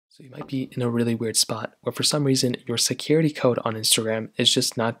So you might be in a really weird spot where for some reason your security code on Instagram is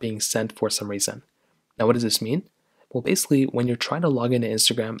just not being sent for some reason. Now what does this mean? Well, basically when you're trying to log into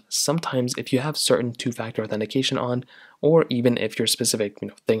Instagram, sometimes if you have certain two-factor authentication on, or even if your specific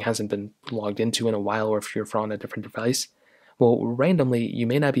thing hasn't been logged into in a while, or if you're on a different device, well, randomly you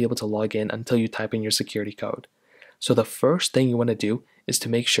may not be able to log in until you type in your security code. So the first thing you want to do is to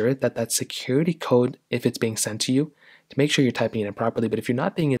make sure that that security code, if it's being sent to you, to make sure you're typing it in properly. But if you're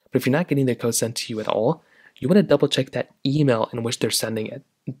not getting the code sent to you at all, you want to double check that email in which they're sending it.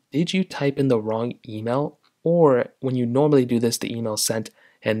 Did you type in the wrong email, or when you normally do this, the email is sent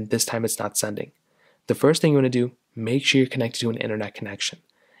and this time it's not sending? The first thing you want to do, make sure you're connected to an internet connection.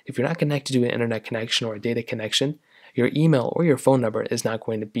 If you're not connected to an internet connection or a data connection, your email or your phone number is not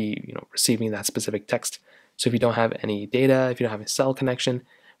going to be receiving that specific text. So if you don't have any data, if you don't have a cell connection,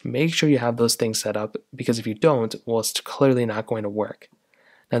 make sure you have those things set up, because if you don't, well, it's clearly not going to work.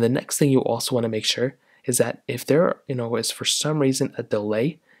 Now, the next thing you also want to make sure is that if there is for some reason a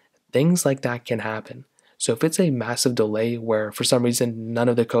delay, things like that can happen. So if it's a massive delay where for some reason none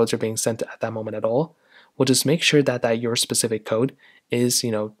of the codes are being sent at that moment at all, we'll just make sure that your specific code is,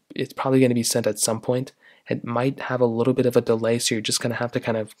 it's probably going to be sent at some point. It might have a little bit of a delay, so you're just going to have to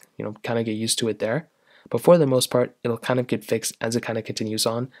kind of get used to it there. But for the most part, it'll kind of get fixed as it kind of continues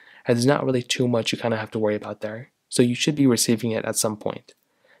on, and there's not really too much you kind of have to worry about there. So you should be receiving it at some point.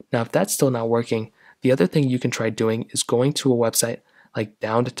 Now, if that's still not working, the other thing you can try doing is going to a website like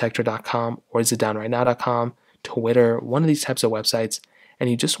downdetector.com or isitdownrightnow.com, Twitter, one of these types of websites, and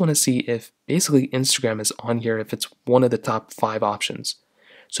you just want to see if basically Instagram is on here, if it's one of the top 5 options.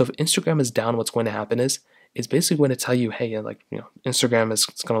 So if Instagram is down, what's going to happen is it's basically going to tell you, hey, Instagram is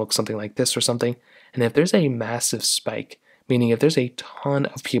going to look something like this or something. And if there's a massive spike, meaning if there's a ton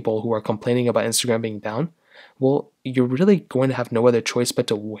of people who are complaining about Instagram being down, well, you're really going to have no other choice but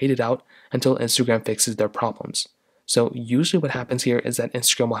to wait it out until Instagram fixes their problems. So usually what happens here is that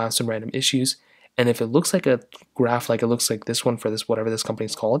Instagram will have some random issues. And if it looks like a graph, like it looks like this one for this, whatever this company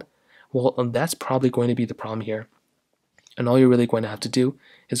is called, well, that's probably going to be the problem here. And all you're really going to have to do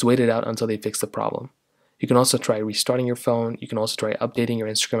is wait it out until they fix the problem. You can also try restarting your phone. You can also try updating your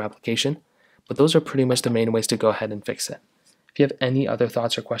Instagram application. But those are pretty much the main ways to go ahead and fix it. If you have any other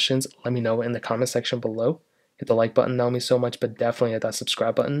thoughts or questions, let me know in the comment section below. Hit the like button, that would mean so much, but definitely hit that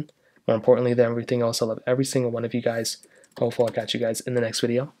subscribe button. More importantly than everything else, I love every single one of you guys. Hopefully I'll catch you guys in the next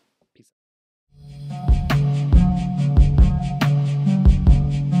video.